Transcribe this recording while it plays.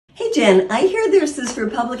Hey Jen, I hear there's this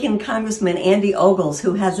Republican Congressman Andy Ogles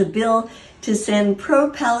who has a bill to send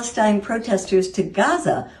pro-Palestine protesters to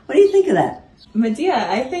Gaza. What do you think of that? Medea,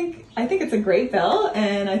 I think it's a great bill,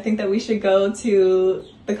 and I think that we should go to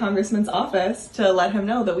the congressman's office to let him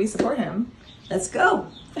know that we support him. Let's go.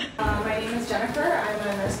 My name is Jennifer. I'm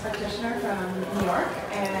a nurse practitioner from New York,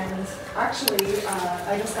 and actually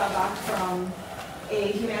I just got back from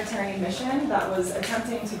a humanitarian mission that was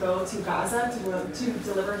attempting to go to Gaza to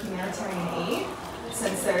deliver humanitarian aid,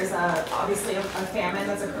 since there's obviously a famine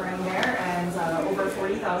that's occurring there, and over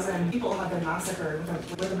 40,000 people have been massacred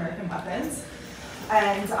with American weapons.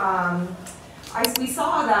 And we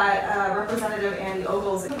saw that Representative Andy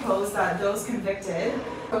Ogles proposed that those convicted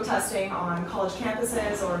protesting on college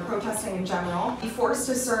campuses or protesting in general be forced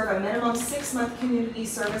to serve a minimum 6-month community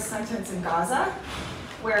service sentence in Gaza,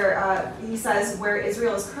 where he says, where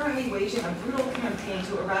Israel is currently waging a brutal campaign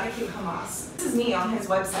to eradicate Hamas. This is me on his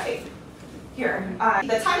website. Here.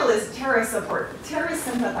 The title is Terrorist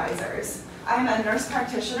Sympathizers. I'm a nurse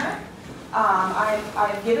practitioner.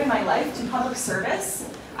 I've given my life to public service.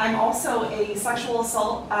 I'm also a sexual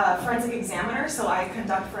assault forensic examiner, so I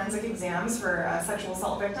conduct forensic exams for sexual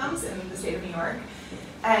assault victims in the state of New York.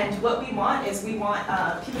 And what we want is people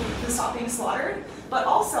to stop being slaughtered, but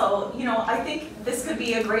also, you know, I think this could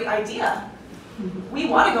be a great idea. We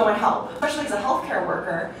want to go and help, especially as a healthcare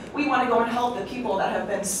worker. We want to go and help the people that have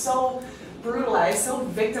been so brutalized, so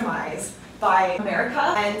victimized by America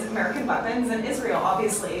and American weapons and Israel,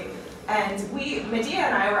 obviously. And Medea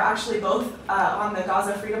and I were actually both on the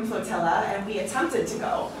Gaza Freedom Flotilla, and we attempted to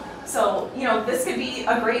go. So, you know, this could be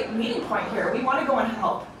a great meeting point here. We want to go and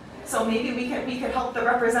help. So maybe we could help the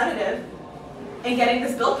representative in getting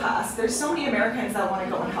this bill passed. There's so many Americans that want to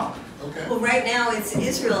go and help. Okay. Well, right now it's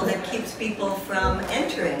Israel that keeps people from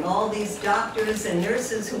entering. All these doctors and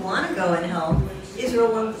nurses who want to go and help,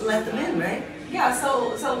 Israel won't let them in, right? Yeah,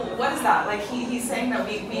 so what is that? Like he's saying that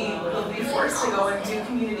we will be forced to go and do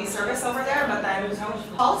community service over there, but then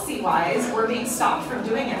policy-wise, we're being stopped from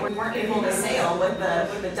doing it. We weren't able to sail with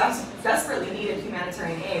the desperately needed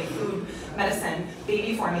humanitarian aid, food, medicine,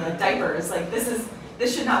 baby formula, diapers. Like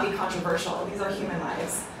this should not be controversial. These are human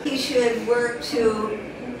lives. He should work to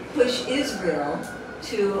push Israel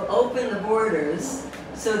to open the borders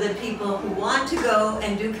so that people who want to go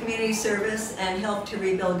and do community service and help to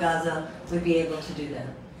rebuild Gaza would be able to do that.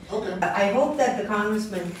 Okay. I hope that the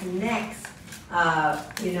congressman connects,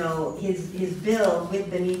 you know, his bill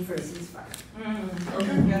with the need for a ceasefire.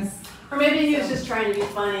 Okay. Yes. Or maybe he was just trying to be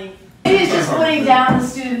funny. Maybe he's just putting down the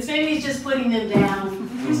students. Maybe he's just putting them down.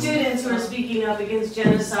 Students who are speaking up against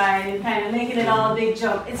genocide and kind of making it all a big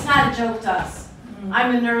joke. It's not a joke to us.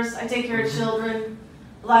 I'm a nurse. I take care of children.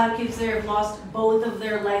 A lot of kids there have lost both of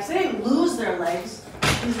their legs. They didn't lose their legs.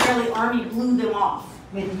 The Israeli army blew them off.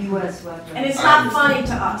 With U.S. weapons. And it's not funny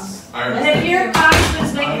to us. And if your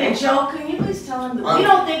congressman's making a joke, can you please tell him that we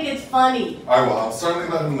don't think it's funny? I will. I'll certainly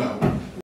let him know.